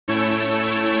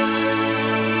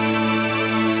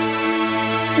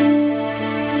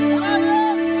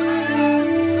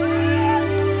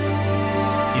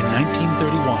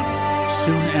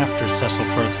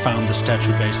Firth found the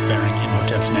statue base bearing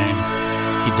Imhotep's name,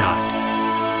 he died.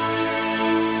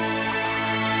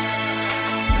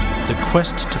 The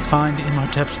quest to find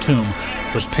Imhotep's tomb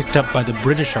was picked up by the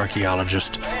British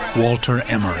archaeologist Walter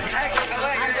Emery.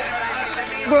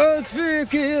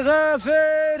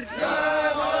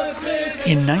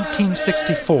 In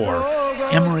 1964,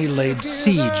 Emery laid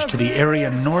siege to the area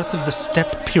north of the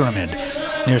Step Pyramid,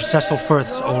 near Cecil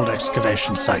Firth's old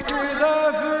excavation site.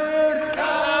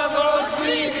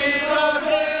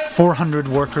 400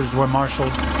 workers were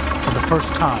marshaled. For the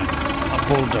first time, a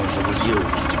bulldozer was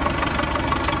used.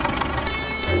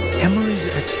 Emery's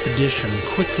expedition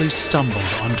quickly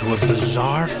stumbled onto a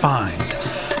bizarre find,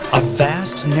 a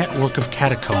vast network of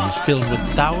catacombs filled with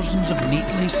thousands of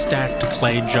neatly stacked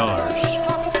clay jars.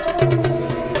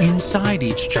 Inside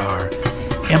each jar,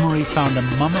 Emery found a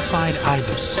mummified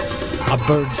ibis, a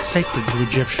bird sacred to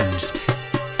Egyptians,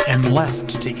 and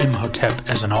left to Imhotep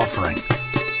as an offering.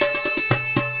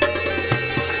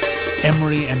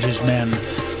 Emery and his men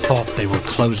thought they were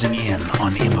closing in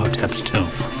on Imhotep's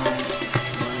tomb.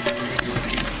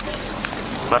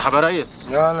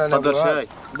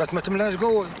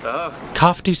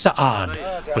 Kahti Saad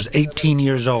was 18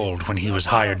 years old when he was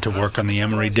hired to work on the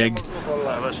Emery dig.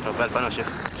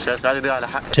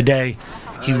 Today,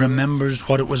 he remembers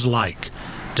what it was like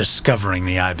discovering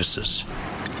the ibises.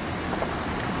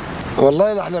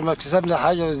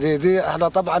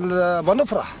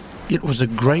 It was a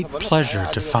great pleasure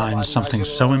to find something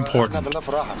so important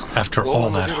after all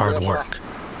that hard work.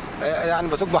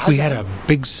 We had a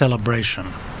big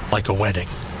celebration, like a wedding.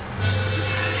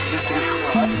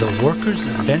 The workers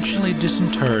eventually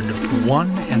disinterred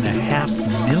 1.5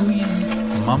 million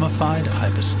mummified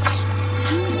ibises.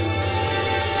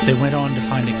 They went on to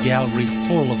find a gallery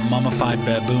full of mummified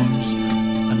baboons,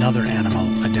 another animal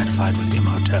identified with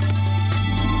Imhotep.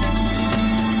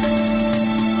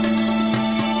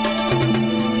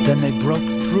 Then they broke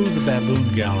through the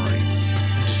baboon gallery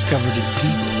and discovered a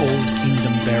deep Old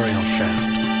Kingdom burial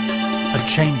shaft, a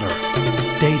chamber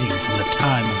dating from the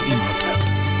time of Imhotep.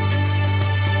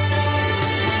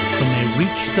 When they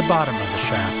reached the bottom of the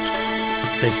shaft,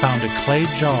 they found a clay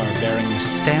jar bearing the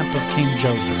stamp of King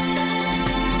Djoser.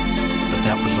 But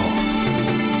that was all.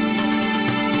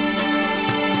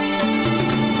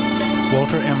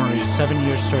 Walter Emery's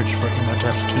 7-year search for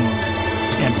Imhotep's tomb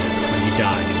ended when he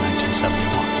died in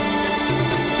 1971.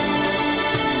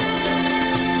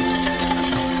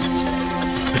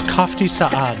 But Kahti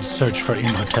Saad's search for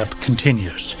Imhotep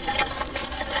continues.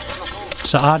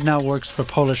 Saad now works for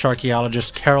Polish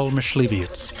archaeologist Karol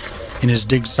Myśliwiec in his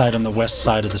dig site on the west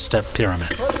side of the Step Pyramid.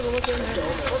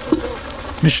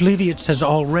 Myśliwiec has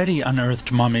already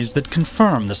unearthed mummies that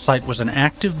confirm the site was an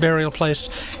active burial place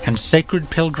and sacred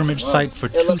pilgrimage site for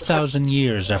 2,000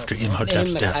 years after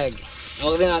Imhotep's death.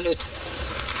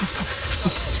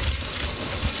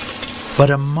 But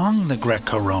among the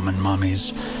Greco-Roman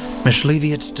mummies,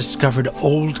 Myśliwiec discovered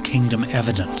Old Kingdom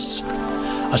evidence,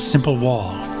 a simple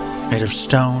wall made of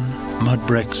stone, mud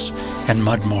bricks, and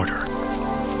mud mortar.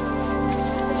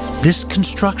 This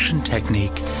construction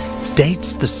technique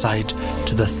dates the site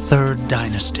to the 3rd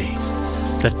dynasty,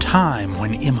 the time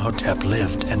when Imhotep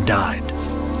lived and died.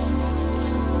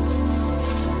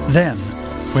 Then,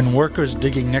 when workers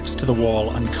digging next to the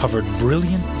wall uncovered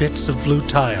brilliant bits of blue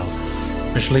tile,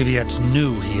 Myśliwiec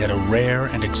knew he had a rare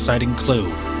and exciting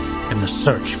clue in the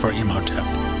search for Imhotep.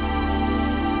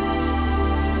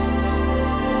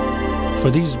 For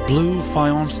these blue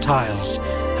faience tiles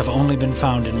have only been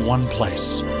found in one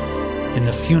place, in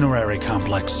the funerary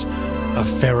complex of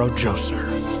Pharaoh Djoser.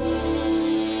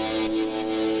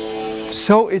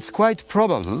 So it's quite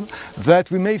probable that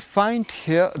we may find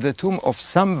here the tomb of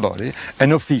somebody,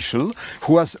 an official,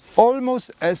 who was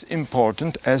almost as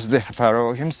important as the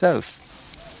pharaoh himself.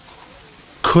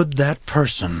 Could that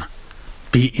person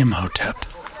be Imhotep?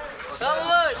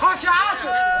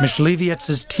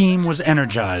 Myśliwiec's team was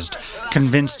energized,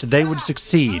 convinced they would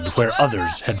succeed where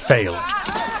others had failed.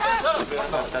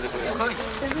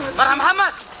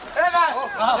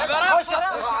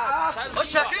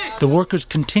 The workers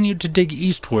continued to dig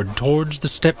eastward towards the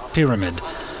Step Pyramid,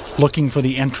 looking for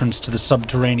the entrance to the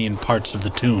subterranean parts of the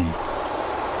tomb.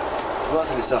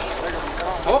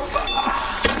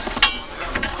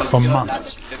 For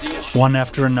months, one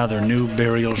after another, new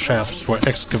burial shafts were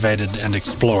excavated and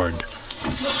explored.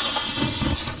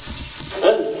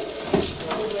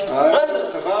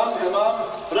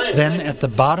 Then, at the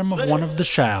bottom of one of the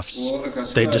shafts,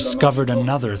 they discovered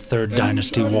another 3rd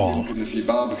dynasty wall.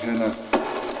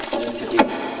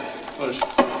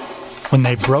 When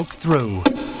they broke through,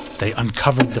 they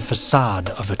uncovered the facade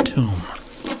of a tomb.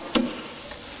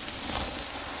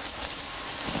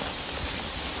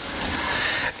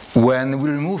 When we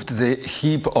removed the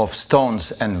heap of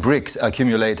stones and bricks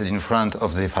accumulated in front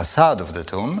of the facade of the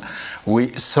tomb,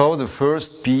 we saw the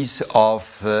first piece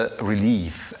of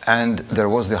relief, and there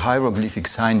was the hieroglyphic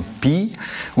sign P,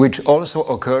 which also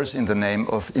occurs in the name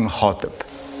of Imhotep.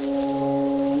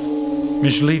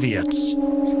 Mishlevietz,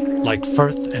 like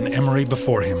Firth and Emery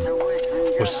before him,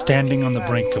 was standing on the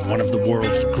brink of one of the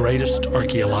world's greatest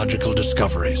archaeological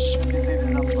discoveries.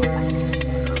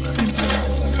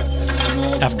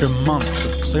 After months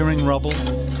of clearing rubble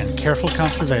and careful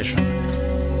conservation,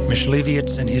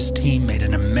 Mishlevietz and his team made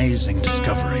an amazing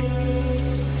discovery.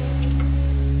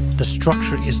 The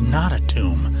structure is not a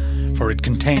tomb, for it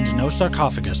contains no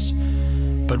sarcophagus,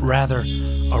 but rather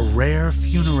a rare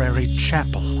funerary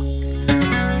chapel.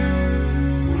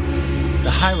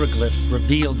 The hieroglyphs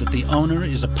revealed that the owner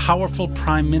is a powerful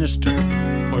prime minister,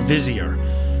 or vizier,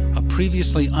 a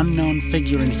previously unknown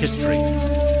figure in history,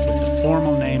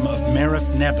 formal name of Merith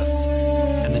Nebuth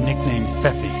and the nickname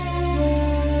Pfeffi.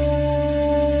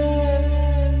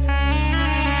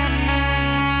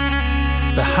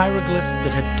 The hieroglyph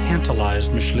that had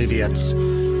tantalized Mishlevietz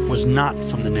was not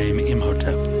from the name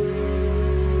Imhotep.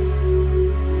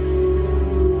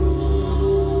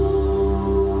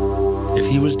 If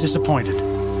he was disappointed,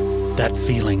 that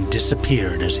feeling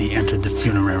disappeared as he entered the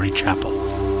funerary chapel.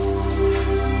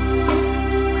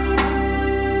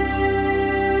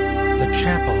 The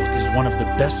chapel is one of the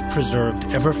best preserved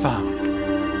ever found.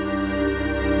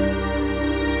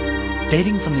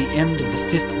 Dating from the end of the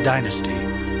 5th dynasty,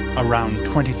 around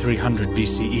 2300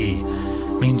 BCE,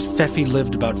 means Pfeffi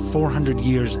lived about 400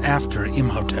 years after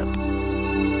Imhotep.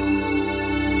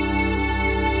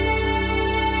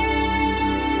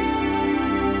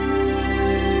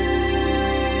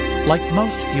 Like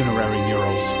most funerary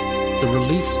murals, the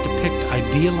reliefs depict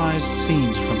idealized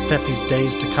scenes from Pfeffi's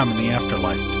days to come in the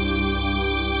afterlife.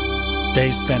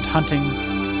 Days spent hunting,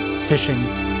 fishing,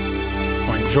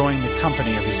 or enjoying the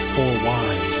company of his 4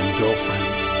 wives and girlfriend.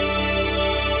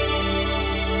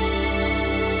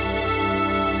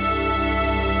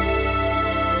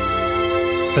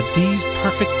 But these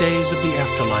perfect days of the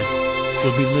afterlife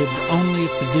will be lived only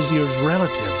if the vizier's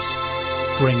relatives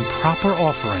bring proper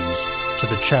offerings to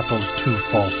the chapel's 2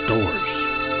 false doors.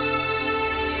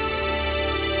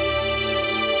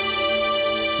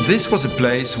 This was a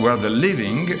place where the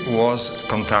living was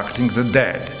contacting the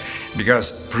dead,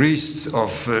 because priests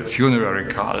of funerary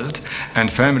cult and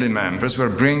family members were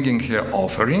bringing here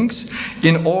offerings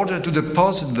in order to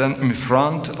deposit them in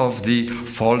front of the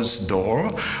false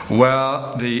door,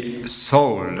 where the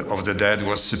soul of the dead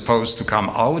was supposed to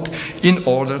come out in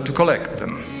order to collect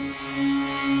them.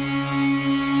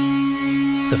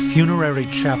 The funerary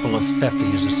chapel of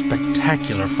Pfeffi is a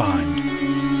spectacular find,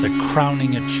 the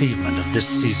crowning achievement of this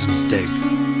season's dig.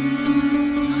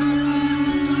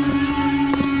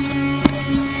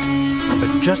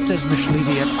 But just as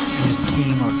Mishlevietz and his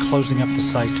team are closing up the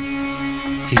site,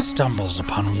 he stumbles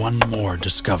upon one more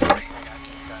discovery.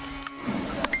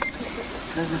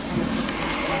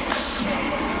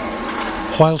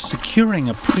 While securing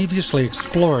a previously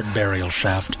explored burial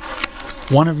shaft,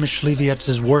 one of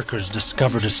Mishlevietz's workers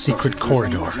discovered a secret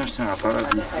corridor.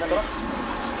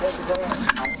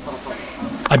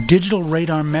 A digital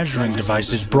radar measuring device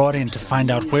is brought in to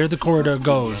find out where the corridor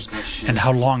goes and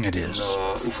how long it is.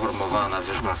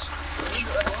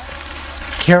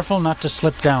 Careful not to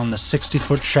slip down the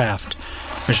 60-foot shaft,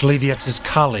 Mishlevietz's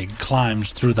colleague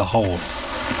climbs through the hole.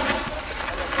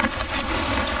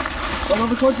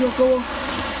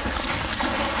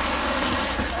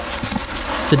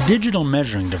 The digital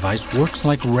measuring device works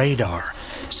like radar,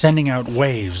 sending out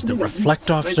waves that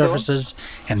reflect off surfaces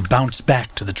and bounce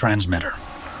back to the transmitter.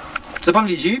 Co pan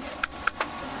widzi?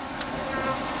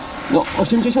 No,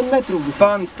 80 metrów.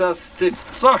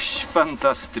 Coś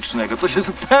fantastycznego. To się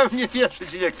zupełnie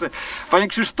wierzyć nie chce. Panie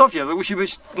Krzysztofie, to musi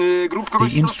być grób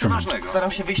kogoś The instrument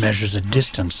ważnego. measures a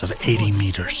distance of 80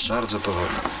 meters. Bardzo powoli.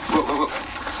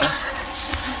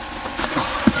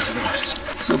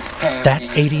 That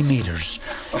 80 meters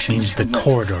means the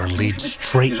corridor leads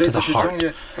straight to the heart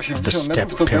of the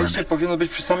step pyramid. Powinno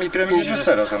być przy samej piramidzie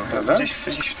Sorcerera tam, prawda? Gdzieś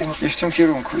w tym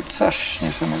kierunku. Coś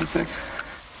niesamowitego.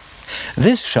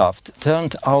 This shaft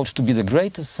turned out to be the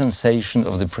greatest sensation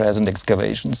of the present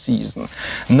excavation season,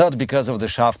 not because of the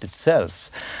shaft itself,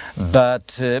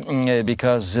 but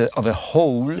because of a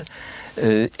hole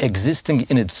existing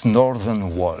in its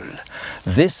northern wall.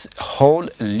 This hole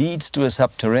leads to a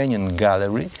subterranean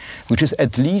gallery, which is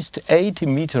at least 80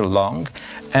 meters long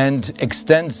and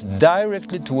extends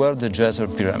directly toward the Djeser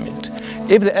pyramid.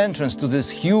 If the entrance to this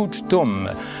huge tomb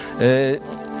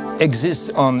exists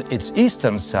on its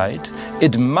eastern side,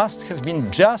 it must have been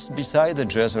just beside the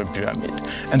Djeser pyramid.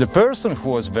 And the person who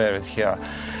was buried here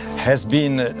has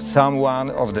been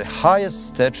someone of the highest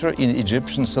stature in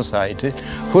Egyptian society.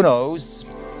 Who knows,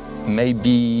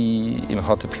 maybe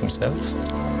Imhotep himself?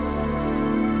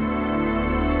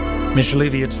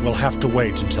 Mishleviets will have to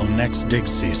wait until next dig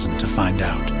season to find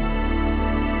out.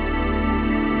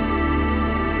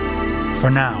 For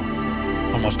now,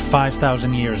 almost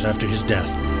 5,000 years after his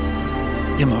death,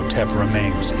 Imhotep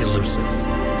remains elusive.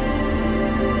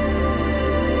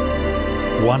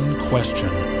 One question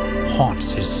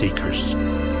haunts his seekers.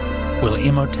 Will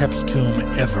Imhotep's tomb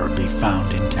ever be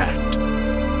found intact?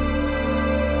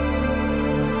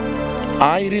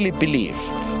 I really believe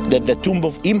that the tomb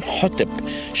of Imhotep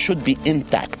should be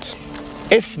intact.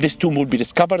 If this tomb will be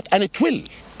discovered, and it will,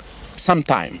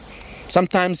 sometime.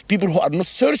 Sometimes people who are not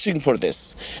searching for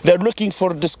this, they're looking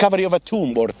for discovery of a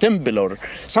tomb or temple or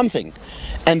something,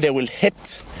 and they will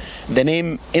hit the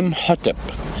name Imhotep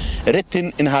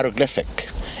written in hieroglyphic.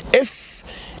 If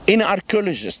an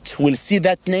archaeologist will see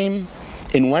that name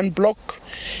in one block,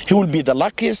 he will be the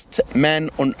luckiest man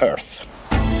on earth.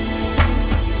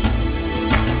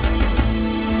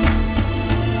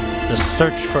 The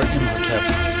search for Imhotep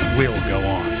will go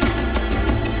on.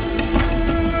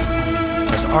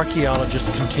 As archaeologists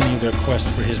continue their quest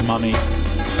for his mummy,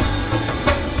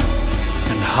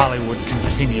 and Hollywood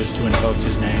continues to invoke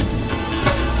his name,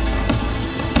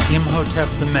 Imhotep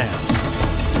the man,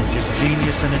 through his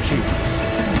genius and achievements,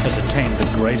 has attained the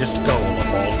greatest goal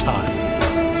of all time.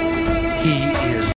 He is